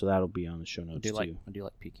live, so that'll be on the show notes too. I do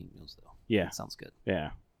like Peking meals though. Yeah, that sounds good.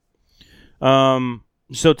 Yeah.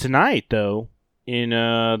 So tonight though, in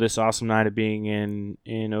this awesome night of being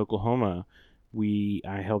in Oklahoma,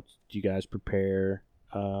 I helped you guys prepare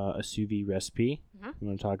a sous vide recipe. You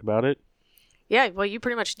want to talk about it? Yeah, well, you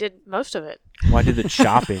pretty much did most of it. Well, I did the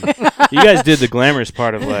chopping. You guys did the glamorous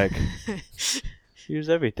part of like, here's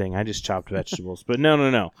everything. I just chopped vegetables. But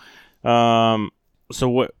no. So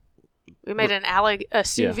what? We made a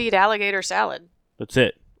sous vide alligator salad. That's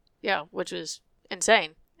it. Yeah, which was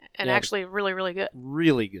insane and actually really, really good.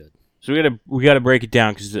 Really good. So we gotta break it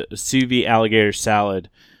down because the sous vide alligator salad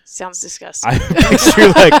sounds disgusting. I picture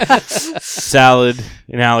like salad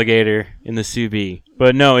and alligator in the sous vide,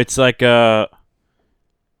 but no, it's like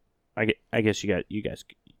I guess you guys.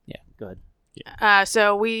 Yeah, go ahead. Yeah.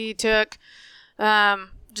 So we took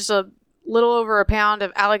just a little over a pound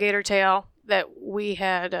of alligator tail that we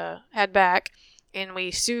had back, and we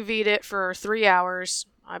sous vide it for 3 hours.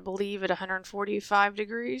 I believe at 145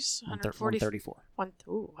 degrees. 134.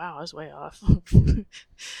 Oh, wow, I was way off.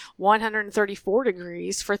 134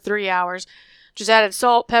 degrees for 3 hours. Just added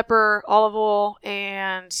salt, pepper, olive oil,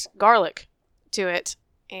 and garlic to it,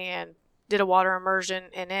 and did a water immersion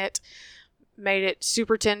in it. Made it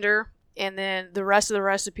super tender, and then the rest of the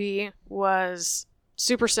recipe was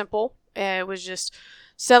super simple. It was just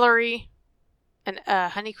celery, and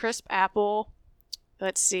Honeycrisp apple.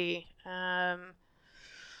 Let's see.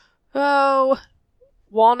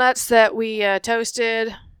 Walnuts that we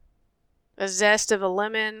toasted, a zest of a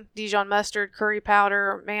lemon, Dijon mustard, curry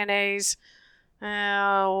powder, mayonnaise.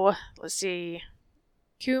 Let's see,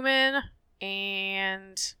 cumin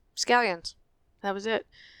and scallions. That was it.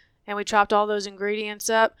 And we chopped all those ingredients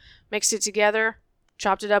up, mixed it together,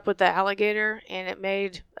 chopped it up with the alligator, and it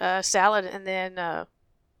made a salad. And then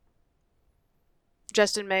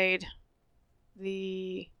Justin made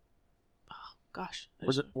the... Oh, gosh.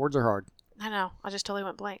 Words are hard. I know. I just totally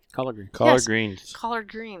went blank. Collard greens. Collard greens. Collard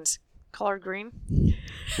greens. Collard green.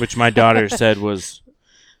 Which my daughter said was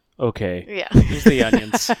okay. Yeah. Just the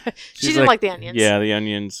onions. She didn't like the onions. Yeah, the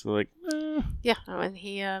onions were like, Yeah, and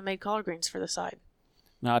he made collard greens for the side.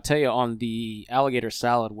 Now, I'll tell you, on the alligator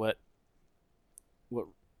salad,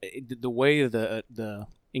 the way the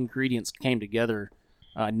ingredients came together,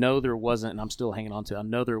 I know there wasn't, and I'm still hanging on to it, I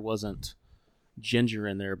know there wasn't ginger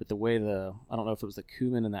in there, but the way I don't know if it was the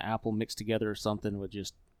cumin and the apple mixed together or something, it was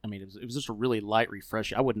just a really light,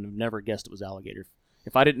 refreshing. I wouldn't have never guessed it was alligator.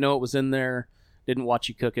 If I didn't know it was in there, didn't watch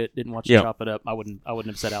you cook it, didn't watch you chop it up, I wouldn't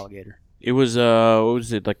have said alligator. It was what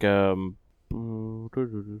was it, like the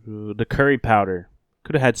curry powder.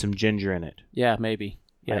 Could have had some ginger in it. Yeah, maybe.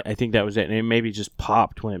 Yeah, I think that was it. And it maybe just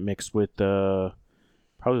popped when it mixed with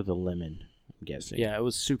probably the lemon, I'm guessing. Yeah, it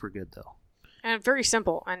was super good, though. And very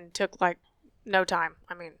simple, and took, no time.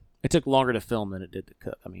 I mean... It took longer to film than it did to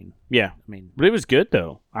cook. Yeah. But it was good,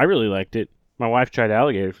 though. I really liked it. My wife tried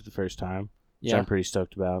alligator for the first time, which I'm pretty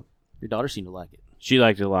stoked about. Your daughter seemed to like it. She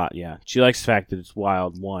liked it a lot, yeah. She likes the fact that it's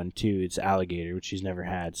wild, one. Two, it's alligator, which she's never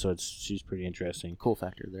had, so she's pretty interesting. Cool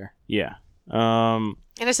factor there. Yeah. And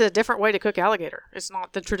it's a different way to cook alligator. It's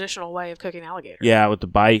not the traditional way of cooking alligator. Yeah, with the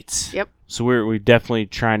bites. Yep. So we're definitely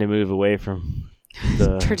trying to move away from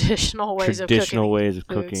the traditional ways of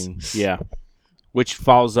cooking. Yeah. Which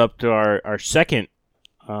follows up to our second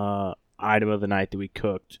item of the night that we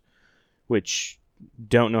cooked, which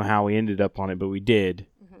don't know how we ended up on it, but we did.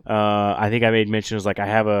 Mm-hmm. I think I made mention, it was like I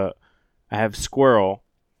have squirrel,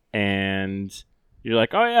 and you're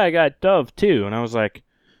like, oh yeah, I got dove too, and I was like,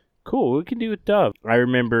 cool, we can do with dove. I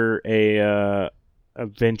remember a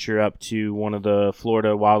venture up to one of the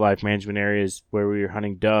Florida wildlife management areas where we were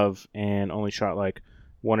hunting dove and only shot like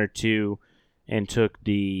one or two, and took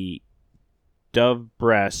the dove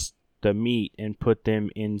breast the meat and put them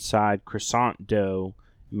inside croissant dough,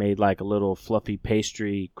 made like a little fluffy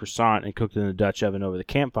pastry croissant, and cooked it in the Dutch oven over the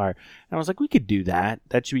campfire. And I was like, we could do that.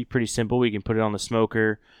 That should be pretty simple. We can put it on the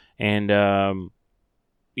smoker and,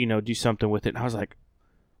 do something with it. And I was like,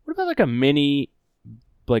 what about like a mini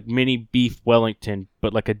beef Wellington,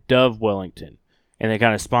 but like a Dove Wellington? And they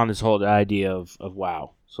kind of spawned this whole idea of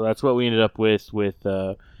wow. So that's what we ended up with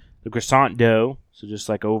the croissant dough. So just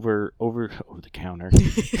like over the counter.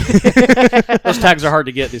 Those tags are hard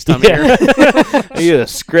to get this time of year. I need a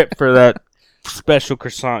script for that special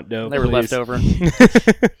croissant dough. They were left over.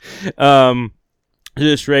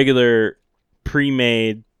 Just regular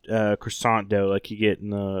pre-made croissant dough like you get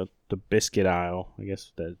in the biscuit aisle. I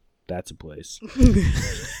guess that's a place. I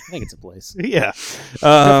think it's a place. Yeah.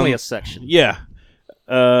 Definitely a section. Yeah.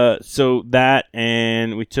 So that,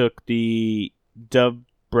 and we took the Dove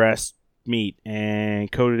breast meat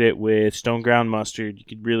and coated it with stone ground mustard. You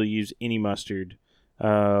could really use any mustard.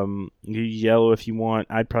 You use yellow if you want.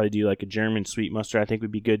 I'd probably do like a German sweet mustard. I think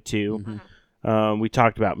would be good too. Mm-hmm. We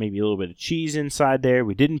talked about maybe a little bit of cheese inside there.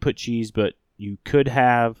 We didn't put cheese, but you could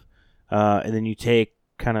have. And then you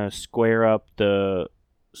kind of square up the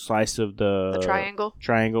slice of the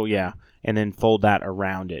triangle, yeah, and then fold that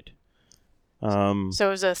around it. So it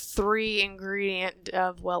was a 3-ingredient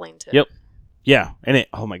of Wellington. Yep. Yeah, and it,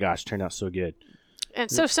 oh my gosh, turned out so good.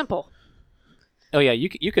 And so simple. Oh yeah,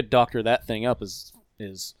 you could doctor that thing up as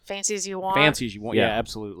fancy as you want. Yeah,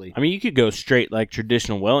 absolutely. I mean, you could go straight like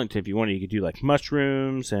traditional Wellington if you wanted. You could do like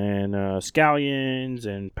mushrooms and scallions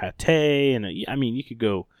and pate, and I mean, you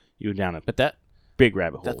go down a big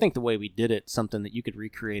rabbit hole. I think the way we did it, something that you could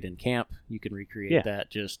recreate in camp, you can recreate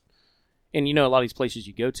that and a lot of these places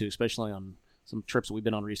you go to, especially on some trips that we've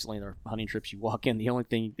been on recently, or hunting trips, you walk in, the only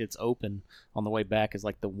thing that's open on the way back is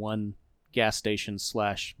like the one gas station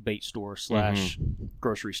 / bait store /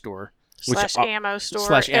 grocery store. / ammo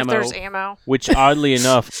store, / if there's ammo. Which, oddly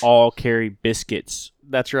enough, all carry biscuits.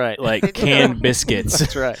 That's right. Like canned biscuits.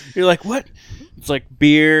 That's right. You're like, what? It's like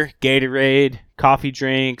beer, Gatorade, coffee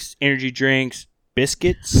drinks, energy drinks,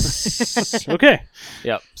 biscuits. Okay.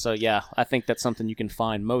 Yep. So, yeah, I think that's something you can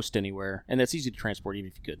find most anywhere. And that's easy to transport,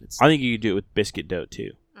 even if you could. I think you could do it with biscuit dough,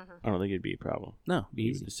 too. I don't think it'd be a problem. No, it'd be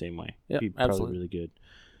easy. The same way. Yep, It'd be probably absolutely. really good.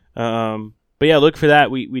 But yeah, look for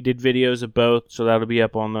that. We did videos of both, so that'll be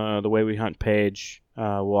up on the Way We Hunt page.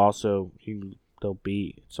 We'll also, they'll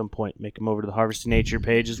be at some point, make them over to the Harvesting Nature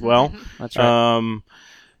page as well. That's right.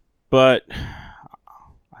 But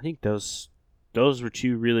I think those were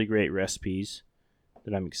 2 really great recipes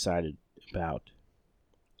that I'm excited about.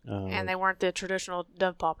 And they weren't the traditional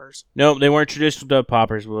Dove poppers. No, they weren't traditional Dove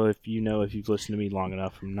poppers. Well, if you've listened to me long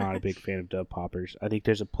enough, I'm not a big fan of Dove poppers. I think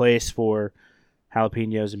there's a place for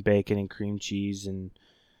jalapenos and bacon and cream cheese and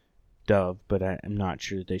Dove, but I'm not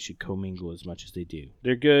sure that they should commingle as much as they do.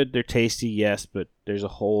 They're good, they're tasty, yes, but there's a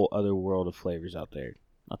whole other world of flavors out there.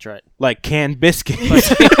 That's right. Like canned biscuits.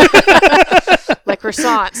 Like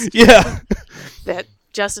croissants. Yeah. That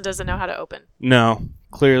Justin doesn't know how to open. No,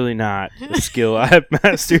 clearly not a skill I have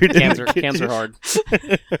mastered. Cans are hard.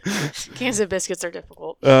 Cans of biscuits are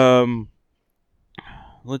difficult.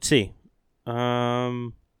 Let's see.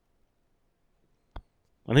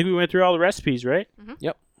 I think we went through all the recipes, right? Mm-hmm.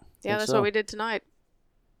 Yep. Yeah, that's what we did tonight.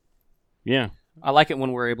 Yeah. I like it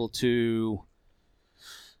when we're able to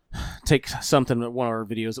take something, one of our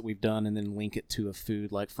videos that we've done, and then link it to a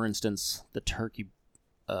food. Like, for instance, the turkey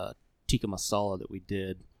tikka masala that we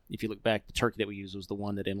did. If you look back, the turkey that we used was the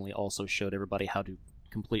one that Emily also showed everybody how to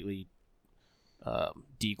completely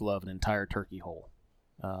deglove an entire turkey whole.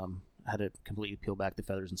 How to completely peel back the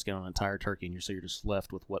feathers and skin on an entire turkey, and you're just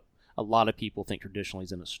left with what a lot of people think traditionally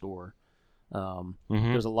is in a store.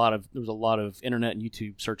 There's a lot of internet and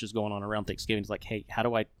YouTube searches going on around Thanksgiving. It's like, hey, how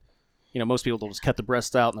do I, most people will just cut the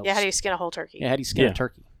breast out. And how do you skin a whole turkey? Yeah, how do you skin a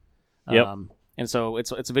turkey? Yep. And so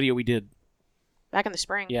it's a video we did back in the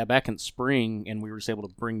spring. Yeah, back in spring, and we were just able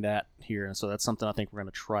to bring that here. And so that's something I think we're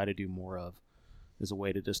going to try to do more of, as a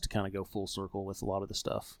way to just kind of go full circle with a lot of the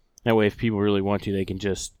stuff. That way, if people really want to, they can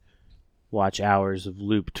just watch hours of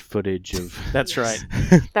looped footage of That's right.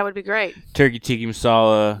 That would be great. Turkey tikka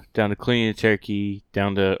masala, down to cleaning a turkey,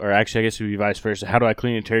 or actually I guess it would be vice versa. How do I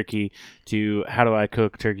clean a turkey to how do I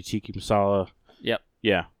cook turkey tikka masala? Yep.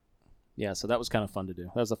 Yeah. Yeah, so that was kind of fun to do.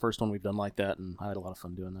 That was the first one we've done like that, and I had a lot of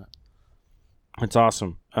fun doing that. It's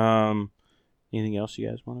awesome. Anything else you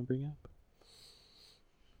guys want to bring up?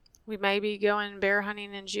 We may be going bear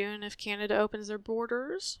hunting in June if Canada opens their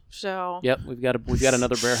borders. So yep, we've got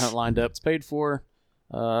another bear hunt lined up. It's paid for.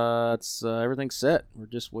 It's everything's set. We're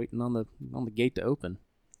just waiting on the gate to open.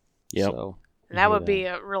 Yep. So, and that would be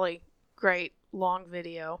a really great long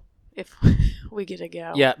video. if we get to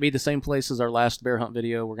go. Yeah, be the same place as our last bear hunt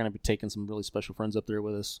video. We're going to be taking some really special friends up there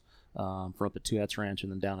with us from up at Two Hats Ranch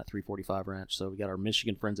and then down at 345 Ranch. So we got our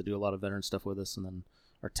Michigan friends that do a lot of veteran stuff with us, and then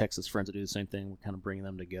our Texas friends that do the same thing. We're kind of bringing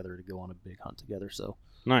them together to go on a big hunt together. So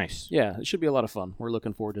Nice. yeah, it should be a lot of fun. We're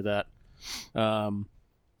looking forward to that.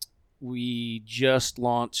 We just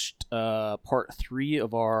launched part 3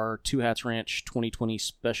 of our Two Hats Ranch 2020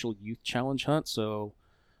 Special Youth Challenge hunt. So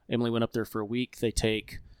Emily went up there for a week. They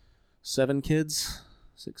take 6 kids.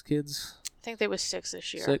 I think they was 6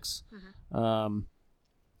 this year. 6. And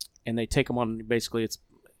they take them on, basically, it's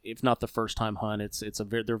if not the first time hunt,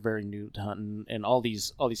 they're very new to hunting, and all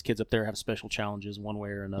these kids up there have special challenges one way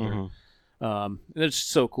or another. It's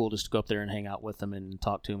so cool just to go up there and hang out with them and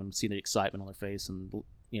talk to them and see the excitement on their face and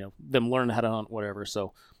them learn how to hunt, whatever.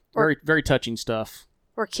 So very, very touching stuff.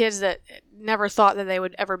 Or kids that never thought that they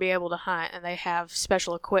would ever be able to hunt, and they have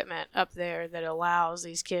special equipment up there that allows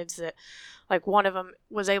these kids that, like one of them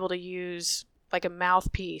was able to use like a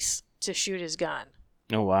mouthpiece to shoot his gun.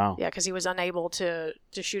 Oh, wow. Yeah, because he was unable to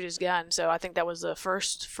shoot his gun. So I think that was the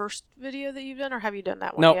first video that you've done, or have you done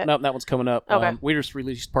that one yet? No, that one's coming up. Okay. We just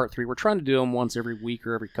released part 3. We're trying to do them once every week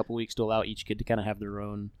or every couple weeks to allow each kid to kind of have their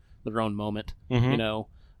own moment,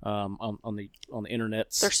 on the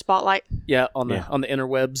internets. Their spotlight. Yeah, on the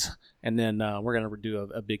interwebs, and then we're gonna do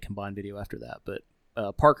a big combined video after that.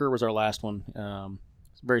 But Parker was our last one.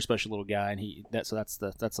 Very special little guy, and that's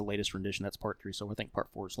the latest rendition. That's part 3. So I think part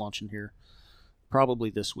 4 is launching here probably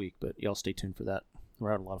this week. But y'all stay tuned for that.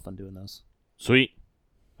 We're having a lot of fun doing those. Sweet.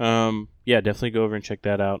 Yeah, definitely go over and check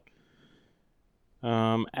that out.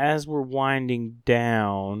 As we're winding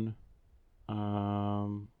down,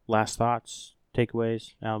 last thoughts,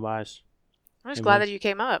 takeaways, alibis. I'm just glad that you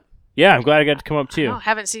came up. Yeah, I'm glad I got to come up too. I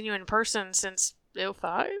haven't seen you in person since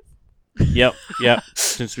 2005. Yep.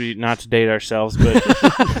 Since not to date ourselves, but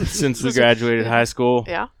since we graduated high school.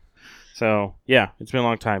 Yeah. So, yeah, it's been a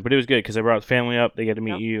long time. But it was good because I brought the family up. They got to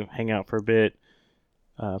meet you, hang out for a bit,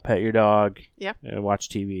 pet your dog, watch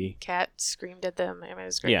TV. Cat screamed at them. I mean, it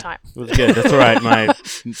was a great time. It was good. That's all right. My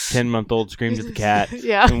 10-month-old screamed at the cat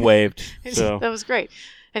and waved. So that was great.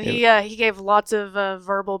 And he gave lots of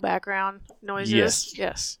verbal background noises.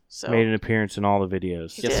 Yes. So made an appearance in all the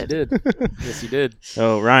videos. He did. Yes, he did.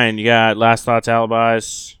 So, Ryan, you got last thoughts,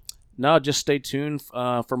 alibis? No, just stay tuned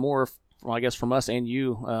for more, I guess, from us and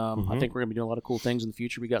you. I think we're going to be doing a lot of cool things in the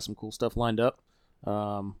future. We got some cool stuff lined up.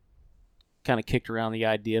 Kind of kicked around the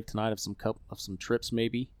idea of tonight of some trips,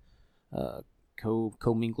 maybe.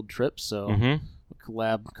 Co-mingled trips. So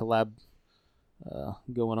collab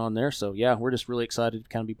going on there. So, yeah, we're just really excited to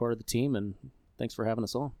kind of be part of the team, and thanks for having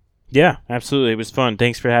us on. Yeah, absolutely. It was fun.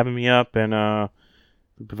 Thanks for having me up and for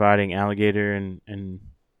providing alligator and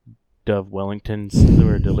Dove Wellingtons that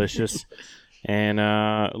were delicious. And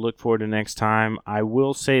look forward to next time. I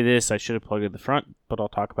will say this. I should have plugged it at the front, but I'll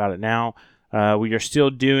talk about it now. We are still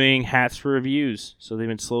doing hats for reviews, so they've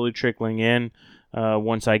been slowly trickling in.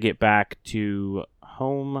 Once I get back to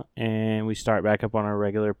home and we start back up on our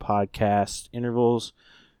regular podcast intervals,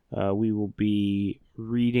 we will be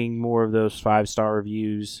reading more of those 5-star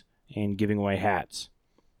reviews and giving away hats.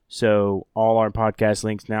 So all our podcast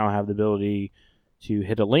links now have the ability to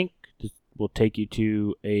hit a link. It will take you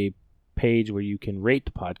to a page where you can rate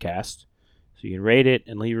the podcast. So you can rate it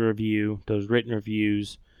and leave a review. Those written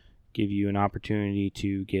reviews give you an opportunity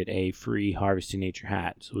to get a free Harvesting Nature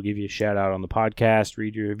hat. So we'll give you a shout out on the podcast,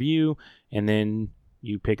 read your review, and then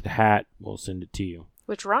you pick the hat. We'll send it to you.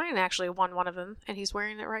 Which Ryan actually won one of them, and he's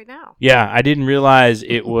wearing it right now. Yeah, I didn't realize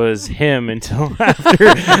it was him until after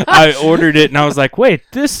I ordered it, and I was like, wait,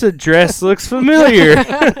 this dress looks familiar.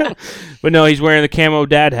 But no, he's wearing the camo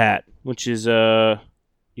dad hat, which is, you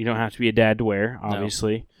don't have to be a dad to wear,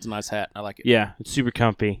 obviously. No, it's a nice hat. I like it. Yeah, it's super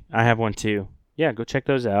comfy. I have one too. Yeah, go check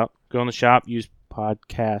those out. Go in the shop, use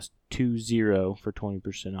podcast20 for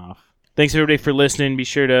 20% off. Thanks, everybody, for listening. Be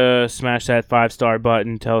sure to smash that 5-star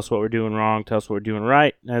button. Tell us what we're doing wrong. Tell us what we're doing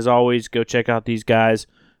right. As always, go check out these guys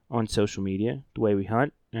on social media, The Way We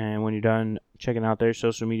Hunt. And when you're done checking out their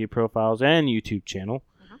social media profiles and YouTube channel,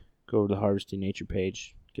 go over to the Harvesting Nature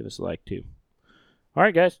page. Give us a like, too. All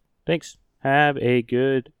right, guys. Thanks. Have a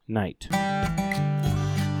good night.